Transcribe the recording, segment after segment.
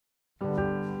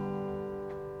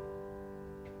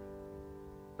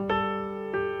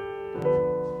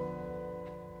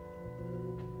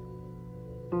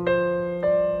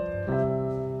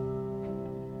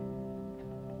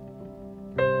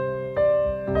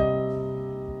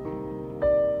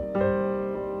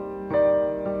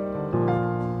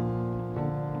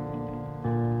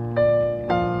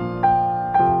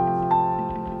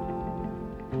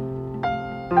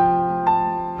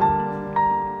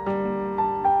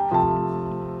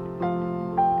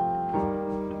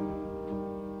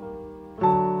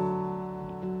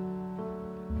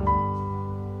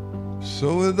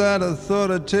So with that I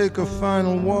thought I'd take a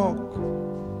final walk.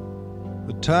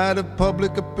 The tide of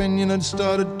public opinion had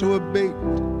started to abate.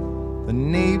 The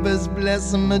neighbors,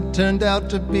 bless them, had turned out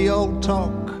to be all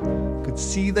talk. Could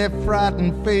see their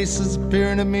frightened faces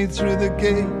peering at me through the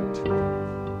gate.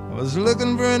 I was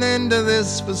looking for an end to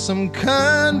this, for some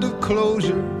kind of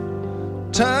closure.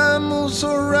 Time moved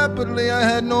so rapidly I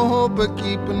had no hope of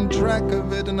keeping track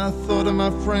of it. And I thought of my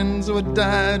friends who had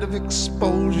died of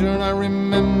exposure, and I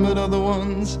remembered other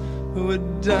ones who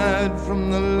had died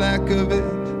from the lack of it.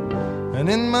 And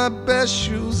in my best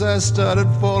shoes I started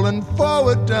falling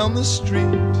forward down the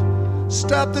street.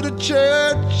 Stopped at a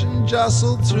church and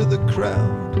jostled through the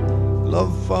crowd.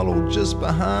 Love followed just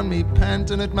behind me,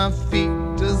 panting at my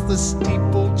feet as the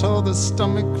steeple tore the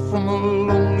stomach from a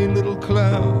lonely little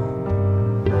cloud.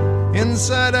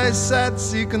 Inside I sat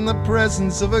seeking the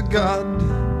presence of a God.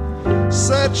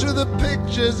 Searched through the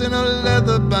pictures in a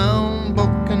leather-bound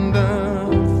book, and I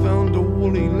found a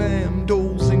woolly lamb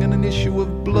dozing in an issue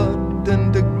of blood,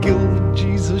 and a gilded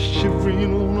Jesus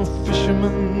shivering on a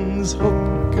fisherman's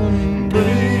hook. And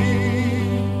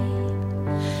babe,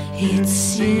 it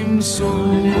seems so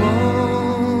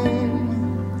long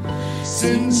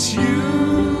since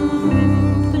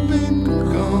you've been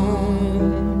gone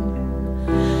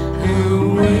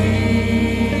away,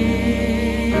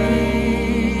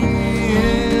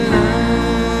 and I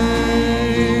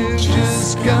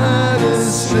just gotta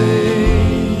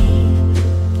say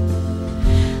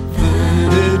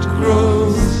that it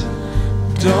grows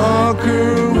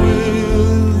darker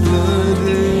with the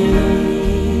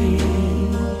day.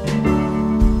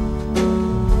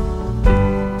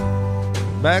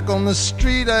 Back on the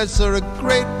street I saw a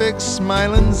great big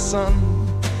smiling sun.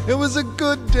 It was a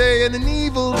good day and an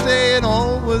evil day, and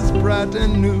all was bright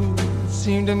and new. It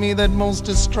seemed to me that most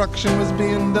destruction was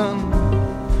being done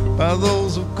by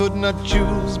those who could not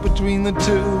choose between the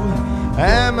two.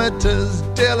 Amateurs,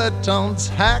 dilettantes,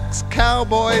 hacks,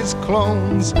 cowboys,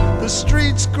 clones. The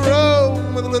streets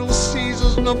groan with little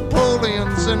Caesars,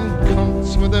 Napoleons, and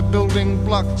cunts with their building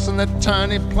blocks and their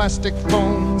tiny plastic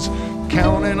phones,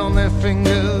 counting on their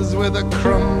fingers with the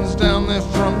crumbs down their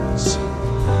fronts.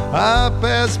 I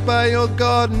passed by your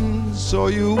garden, saw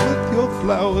you with your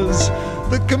flowers,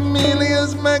 the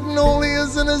camellias,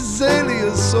 magnolias, and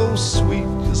azaleas so sweet.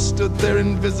 You stood there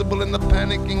invisible in the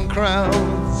panicking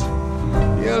crowds.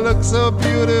 You look so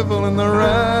beautiful in the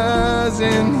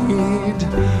rising heat.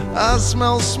 I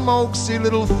smell smoke, see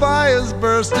little fires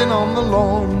bursting on the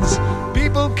lawns.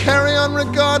 People carry on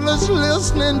regardless,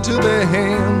 listening to their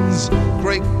hands.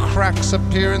 Great cracks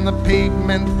appear in the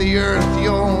pavement, the earth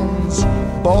yawns,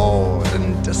 bored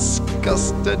and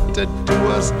disgusted to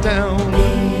do us down.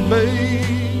 And babe,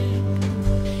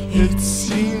 it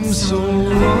seems so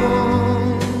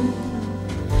long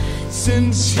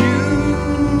since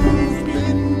you've